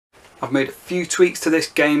I've made a few tweaks to this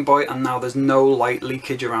Game Boy and now there's no light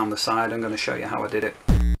leakage around the side. I'm going to show you how I did it.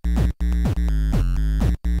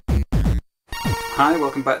 Hi,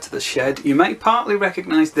 welcome back to the shed. You may partly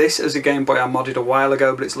recognise this as a Game Boy I modded a while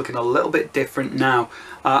ago, but it's looking a little bit different now.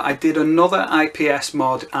 I did another IPS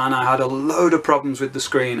mod and I had a load of problems with the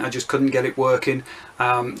screen. I just couldn't get it working.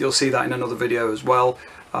 You'll see that in another video as well.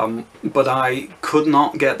 But I could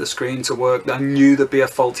not get the screen to work. I knew there'd be a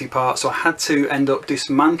faulty part, so I had to end up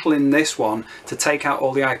dismantling this one to take out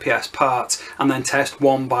all the IPS parts and then test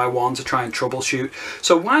one by one to try and troubleshoot.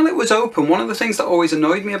 So while it was open, one of the things that always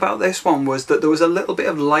annoyed me about this one was that there was a little bit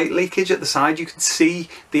of light leakage at the side. You could see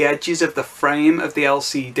the edges of the frame of the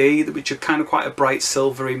LCD, which are kind of quite a bright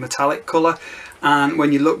silvery metallic colour. And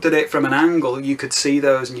when you looked at it from an angle, you could see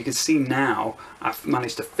those, and you can see now I've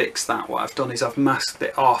managed to fix that. What I've done is I've masked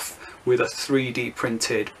it off with a 3D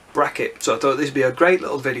printed bracket. So I thought this would be a great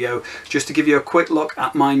little video just to give you a quick look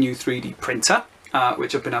at my new 3D printer,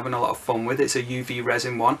 which I've been having a lot of fun with. It's a UV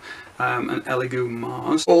resin one, an Elegoo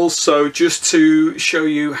Mars. Also, just to show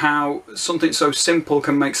you how something so simple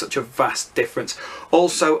can make such a vast difference.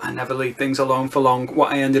 Also, I never leave things alone for long.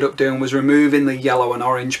 What I ended up doing was removing the yellow and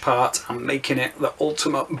orange part and making it the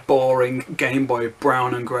ultimate boring Game Boy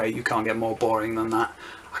brown and grey. You can't get more boring than that.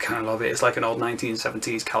 I kind of love it. It's like an old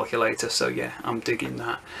 1970s calculator, so yeah, I'm digging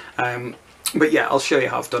that. But yeah, I'll show you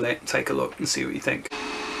how I've done it. Take a look and see what you think.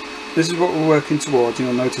 This is what we're working towards.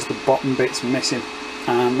 You'll notice the bottom bit's missing,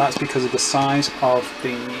 and that's because of the size of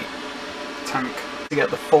the tank. To get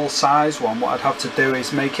the full size one, what I'd have to do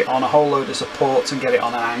is make it on a whole load of supports and get it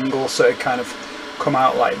on an angle so it kind of come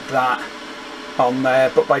out like that on there.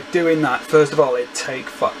 But by doing that, first of all, it'd take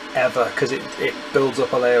forever because it builds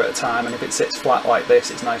up a layer at a time, and if it sits flat like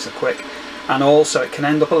this, it's nice and quick. And also it can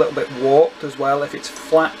end up a little bit warped as well. If it's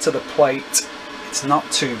flat to the plate, it's not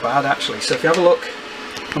too bad actually. So if you have a look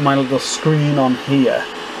on my little screen on here,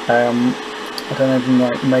 I don't even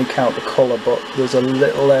like make out the colour, but there's a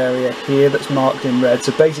little area here that's marked in red.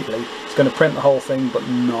 So basically it's going to print the whole thing but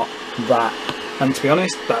not that, and to be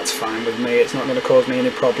honest, that's fine with me. It's not going to cause me any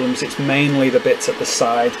problems. It's mainly the bits at the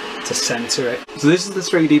side to centre it. So this is the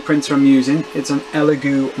 3D printer I'm using. It's an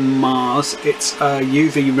Elegoo Mars. It's a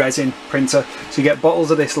UV resin printer. So you get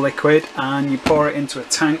bottles of this liquid and you pour it into a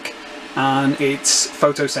tank, and it's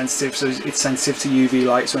photosensitive, so it's sensitive to UV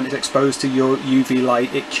light. So when it's exposed to your UV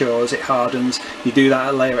light, it cures, it hardens. You do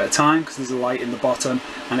that a layer at a time because there's a light in the bottom,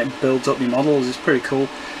 and it builds up your models. It's pretty cool.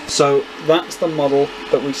 So that's the model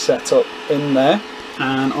that we set up in there,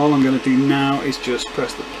 and all I'm going to do now is just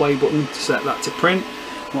press the play button to set that to print.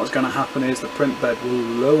 What's going to happen is the print bed will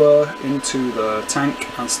lower into the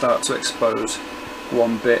tank and start to expose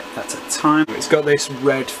one bit at a time. It's got this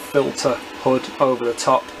red filter hood over the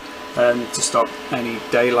top to stop any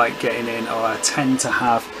daylight getting in, or I tend to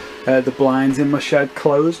have the blinds in my shed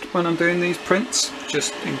closed when I'm doing these prints,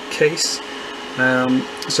 just in case.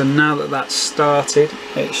 So now that that's started,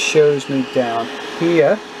 it shows me down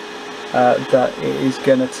here that it is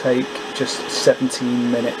going to take just 17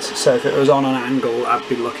 minutes. So if it was on an angle, I'd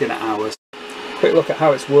be looking at hours. Quick look at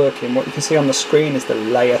how it's working. What you can see on the screen is the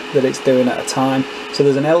layer that it's doing at a time. So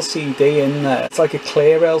there's an LCD in there. It's like a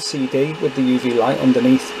clear LCD with the UV light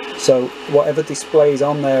underneath. So whatever displays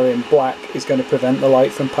on there in black is going to prevent the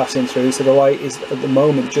light from passing through. So the light is at the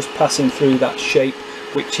moment just passing through that shape,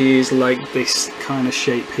 which is like this kind of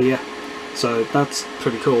shape here. So that's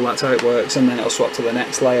pretty cool. That's how it works. And then it'll swap to the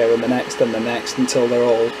next layer and the next and the next until they're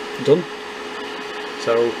all done.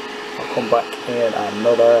 So I'll come back in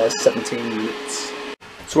another 17 minutes.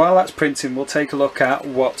 So while that's printing, we'll take a look at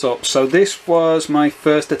what's up. So this was my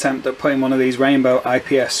first attempt at putting one of these rainbow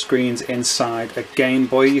IPS screens inside a Game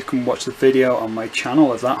Boy. You can watch the video on my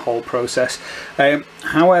channel of that whole process.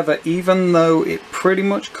 However, even though it pretty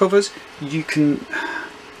much covers, you can, I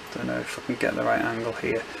don't know if I can get the right angle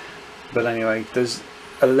here, but anyway, there's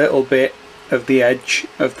a little bit of the edge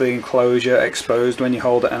of the enclosure exposed when you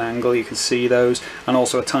hold it at an angle. You can see those, and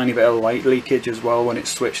also a tiny bit of light leakage as well when it's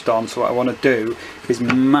switched on. So what I want to do is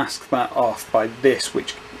mask that off by this,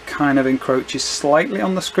 which kind of encroaches slightly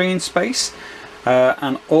on the screen space,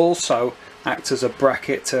 and also act as a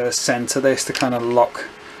bracket to center this to kind of lock.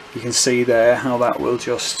 You can see there how that will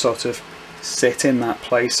just sort of sit in that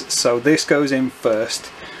place. So this goes in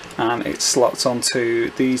first and it slots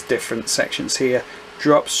onto these different sections here,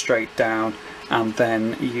 drops straight down, and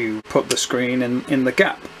then you put the screen in the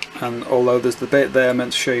gap. And although there's the bit there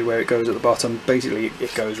meant to show you where it goes at the bottom, basically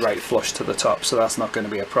it goes right flush to the top, so that's not going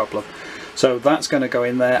to be a problem. So that's going to go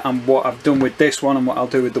in there, and what I've done with this one and what I'll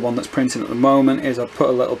do with the one that's printing at the moment is I've put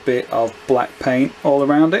a little bit of black paint all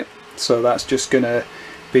around it, so that's just going to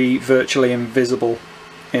be virtually invisible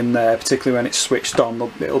in there, particularly when it's switched on.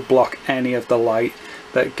 It'll block any of the light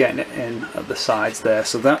that getting it in at the sides there.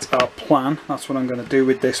 So that's our plan. That's what I'm going to do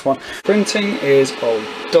with this one. Printing is all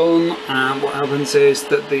done, and what happens is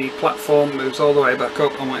that the platform moves all the way back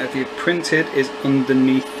up, and whatever you printed is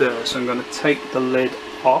underneath there. So I'm going to take the lid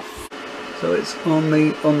off. So it's on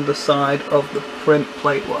the underside of the print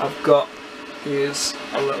plate. What I've got is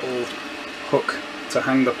a little hook to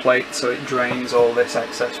hang the plate so it drains all this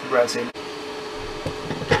excess resin.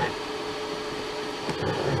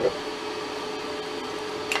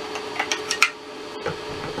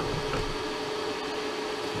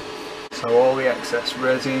 So all the excess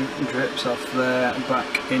resin drips off there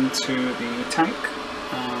back into the tank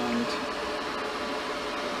and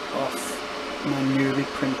off my newly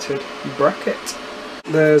printed bracket.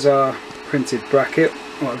 There's our printed bracket.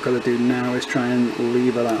 What I've got to do now is try and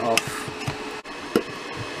lever that off.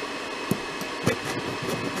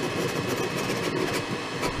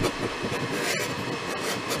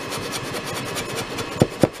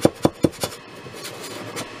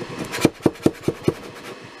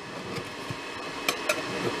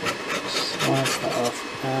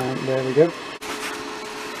 And there we go.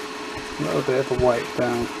 A little bit of a wipe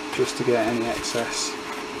down just to get any excess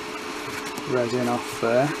resin off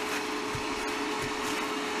there.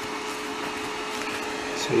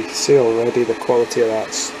 So you can see already the quality of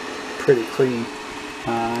that's pretty clean.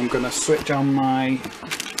 I'm going to switch on my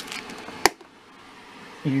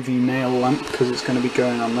UV nail lamp because it's going to be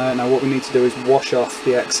going on there. Now what we need to do is wash off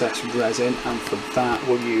the excess resin, and for that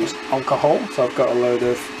we'll use alcohol. So I've got a load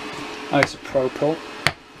of isopropyl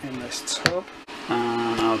in this tub,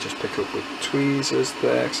 and I'll just pick up with tweezers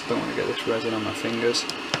there because I don't want to get this resin on my fingers.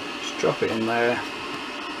 Just drop it in there,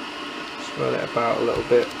 swirl it about a little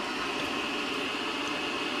bit,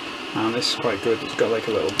 and this is quite good. It's got like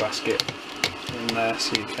a little basket in there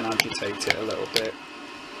so you can agitate it a little bit.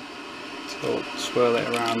 So swirl it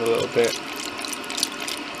around a little bit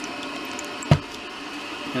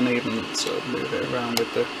and even sort of move it around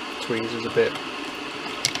with the tweezers a bit,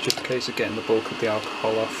 just in case of getting the bulk of the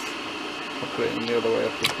alcohol off. I'll put it in the other way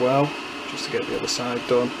up as well, just to get the other side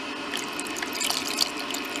done.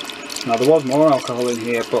 Now there was more alcohol in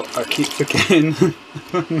here, but I keep forgetting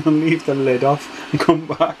and I'll leave the lid off and come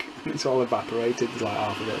back and it's all evaporated. There's like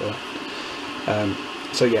half of it there.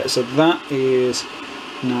 So yeah, so that is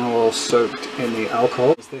now all soaked in the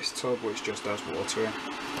alcohol. There's this tub which just has water in,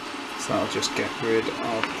 so that'll just get rid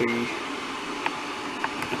of the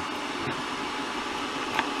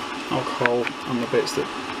alcohol and the bits that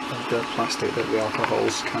of the plastic that the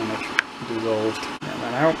alcohol's kind of dissolved. Get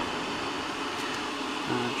that out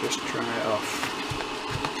and just dry it off.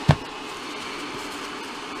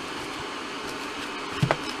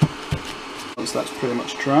 Once that's pretty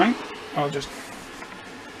much dry, I'll just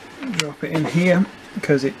drop it in here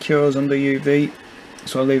because it cures under UV,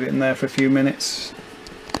 so I'll leave it in there for a few minutes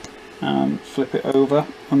and flip it over,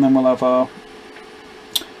 and then we'll have our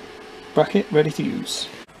bracket ready to use.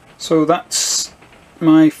 So that's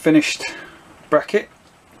my finished bracket.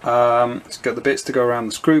 It's got the bits to go around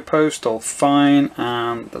the screw post all fine,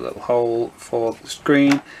 and the little hole for the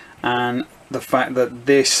screen, and the fact that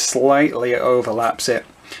this slightly overlaps it.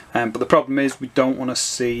 But the problem is we don't want to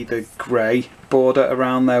see the grey border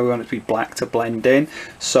around there, we want it to be black to blend in.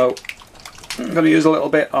 So I'm going to use a little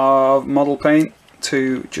bit of model paint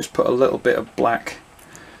to just put a little bit of black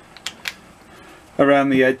around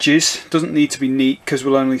the edges. Doesn't need to be neat because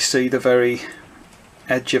we'll only see the very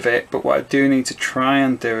edge of it, but what I do need to try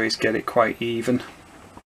and do is get it quite even.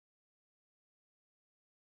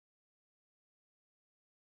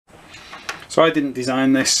 So I didn't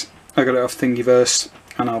design this, I got it off Thingiverse,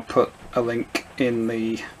 and I'll put a link in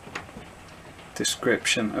the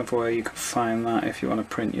description of where you can find that if you want to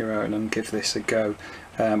print your own and give this a go.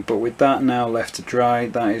 But with that now left to dry,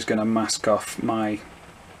 that is going to mask off my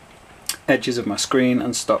edges of my screen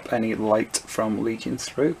and stop any light from leaking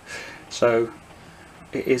through. So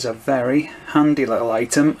it is a very handy little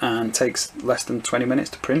item and takes less than 20 minutes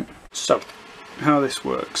to print. So how this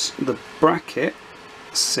works, the bracket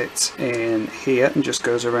sits in here and just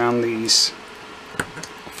goes around these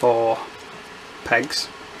 4 pegs.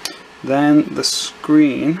 Then the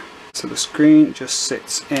screen, so the screen just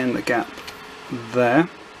sits in the gap there,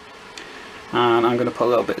 and I'm going to put a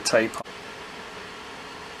little bit of tape on.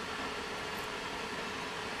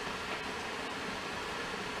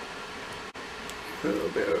 A little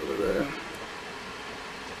bit over there.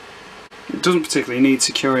 It doesn't particularly need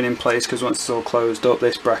securing in place because once it's all closed up,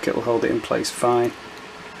 this bracket will hold it in place fine.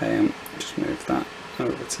 Just move that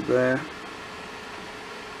over to there.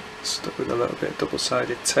 Stuck with a little bit of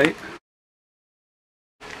double-sided tape.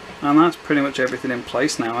 And that's pretty much everything in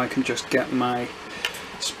place now. I can just get my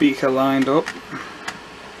speaker lined up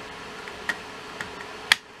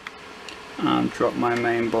and drop my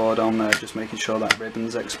main board on there, just making sure that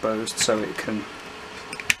ribbon's exposed so it can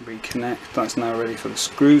reconnect. That's now ready for the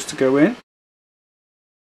screws to go in.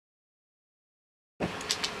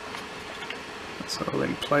 That's all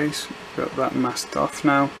in place. We've got that masked off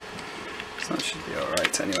now, so that should be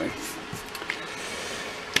alright anyway.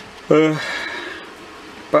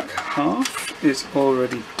 Back half is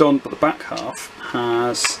already done, but the back half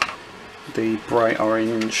has the bright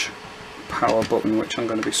orange power button, which I'm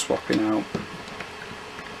going to be swapping out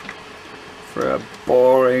for a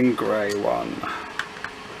boring grey one.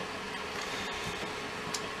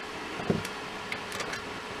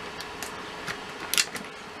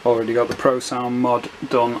 Already got the Pro Sound mod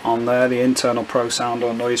done on there, the internal Pro Sound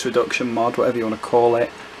or noise reduction mod, whatever you want to call it.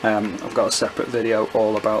 I've got a separate video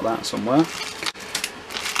all about that somewhere.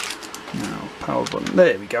 Now, power button,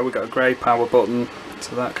 there we go, we've got a grey power button,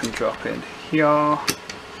 so that can drop in here.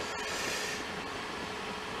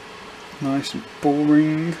 Nice and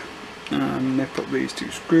boring. And nip up these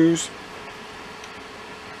two screws.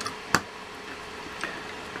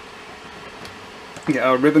 Get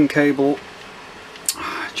our ribbon cable.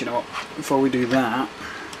 Do you know what, before we do that,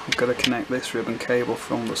 I've got to connect this ribbon cable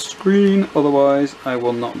from the screen, otherwise I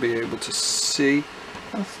will not be able to see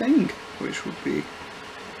a thing, which would be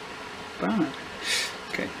bad.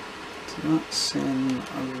 Okay, so that's in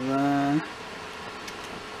there,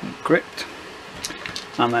 gripped,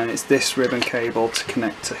 and then it's this ribbon cable to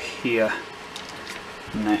connect to here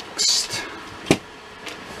next,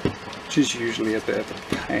 which is usually a bit of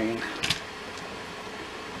a pain,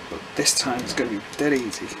 but this time it's going to be dead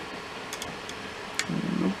easy.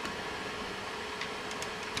 Nope.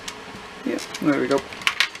 Yep, there we go.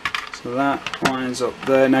 So that lines up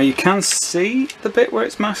there. Now you can see the bit where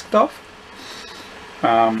it's masked off,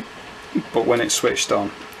 but when it's switched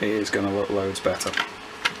on it is going to look loads better.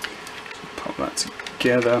 So pop that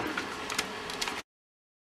together.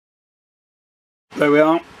 There we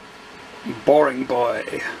are. Boring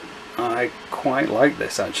boy. I quite like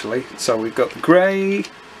this actually. So we've got the grey,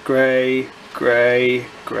 grey, grey,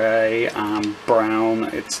 grey and brown.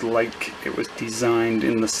 It's like it was designed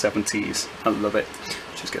in the 70s. I love it.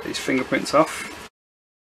 Just get these fingerprints off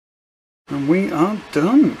and we are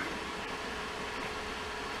done.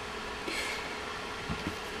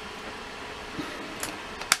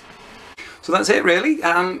 So that's it really.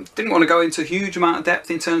 Didn't want to go into a huge amount of depth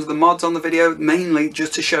in terms of the mods on the video, mainly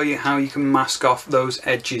just to show you how you can mask off those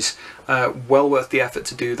edges. Well worth the effort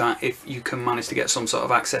to do that if you can manage to get some sort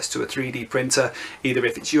of access to a 3D printer, either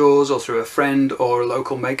if it's yours or through a friend or a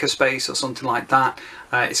local makerspace or something like that.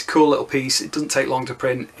 It's a cool little piece, it doesn't take long to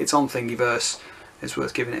print, it's on Thingiverse, it's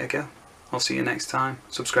worth giving it a go. I'll see you next time.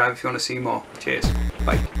 Subscribe if you want to see more. Cheers,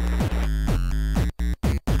 bye.